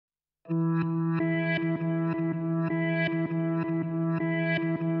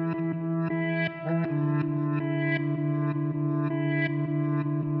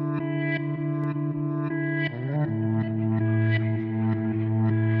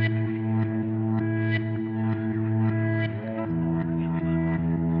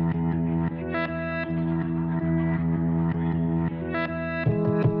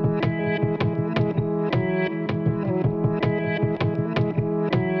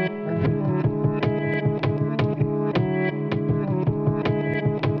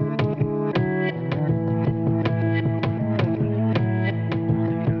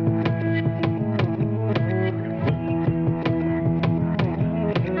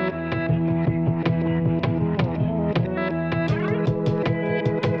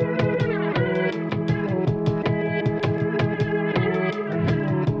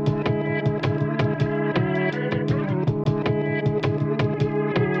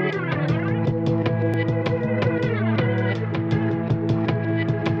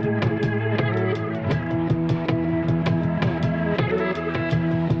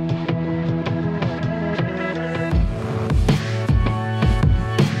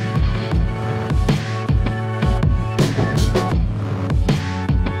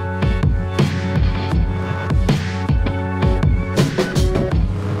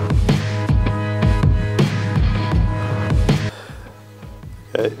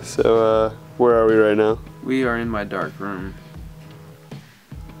Okay, so where are we right now? We are in my dark room.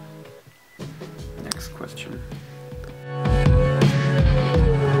 Next question.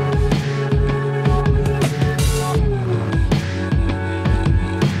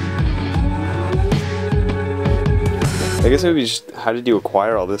 I guess maybe just, how did you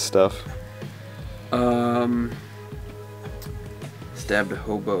acquire all this stuff? Stabbed a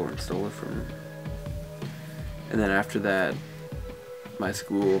hobo and stole it from him. And then after that, my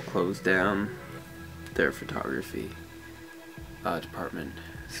school closed down their photography department.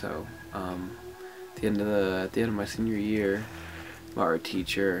 So at the end of my senior year, my art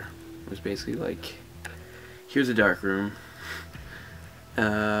teacher was basically like, "Here's a dark room."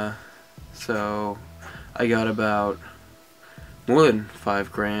 So I got about more than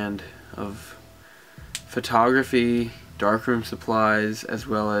 $5,000 of photography, darkroom supplies, as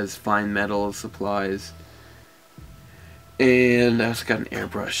well as fine metal supplies. And I also got an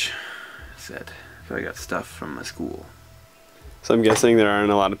airbrush set, so I got stuff from my school. So I'm guessing there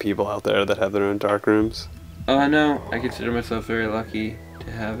aren't a lot of people out there that have their own dark rooms. No, I consider myself very lucky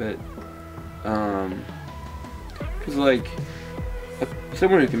to have it. Cause like,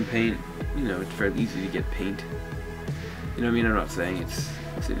 someone who can paint, you know, it's very easy to get paint. You know what I mean? I'm not saying it's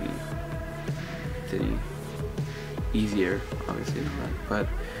any easier, obviously not, but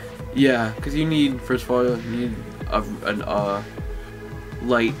yeah, cause you need, first of all, you need a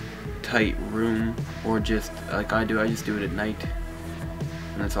light, tight room, or just like I do. I just do it at night,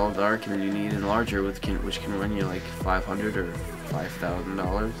 and it's all dark. And then you need an larger, which can run you like $500 or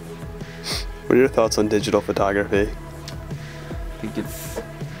 $5,000. What are your thoughts on digital photography? I think it's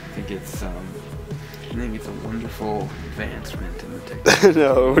a wonderful advancement in the technology.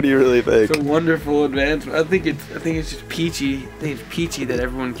 No, what do you really think? It's a wonderful advancement. I think it's just peachy. I think it's peachy that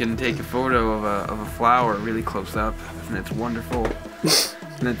everyone can take a photo of a flower really close up, and it's wonderful.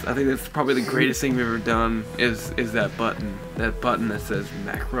 And I think that's probably the greatest thing we've ever done is that button that says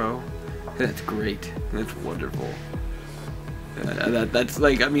macro. And it's great. And it's wonderful. That's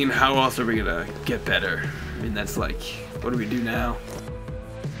like, I mean, how else are we gonna get better? I mean, that's like, what do we do now?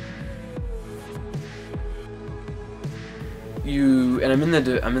 I'm in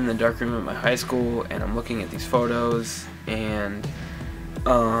the dark room at my high school, and I'm looking at these photos, and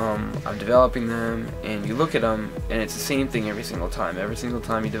I'm developing them, and you look at them, and it's the same thing every single time. Every single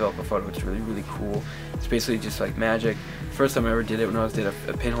time you develop a photo, it's really, really cool. It's basically just like magic. First time I ever did it when I did a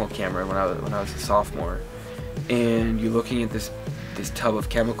pinhole camera when I was a sophomore, and you're looking at this tub of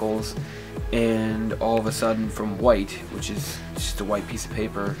chemicals, and all of a sudden, from white, which is just a white piece of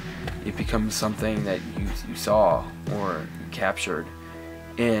paper, it becomes something that you saw or captured,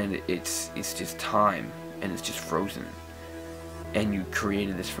 and it's just time, and it's just frozen, and you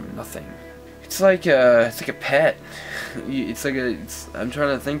created this from nothing. It's like a pet. I'm trying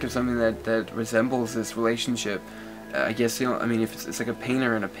to think of something that resembles this relationship. I guess, you know, I mean, if it's like a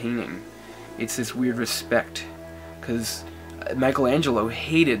painter and a painting, it's this weird respect, because Michelangelo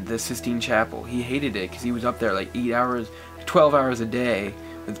hated the Sistine Chapel. He hated it because he was up there like 8 hours, 12 hours a day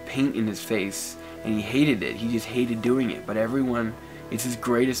with paint in his face, and he hated it. He just hated doing it. But everyone, it's his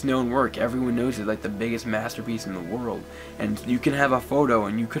greatest known work. Everyone knows it's like the biggest masterpiece in the world. And you can have a photo,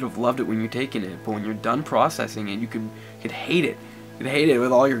 and you could have loved it when you're taking it, but when you're done processing it, you could hate it. could hate it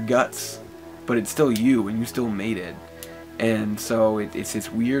with all your guts, but it's still you, and you still made it. And so it's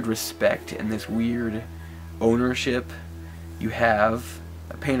this weird respect and this weird ownership you have.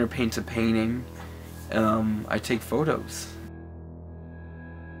 A painter paints a painting. I take photos.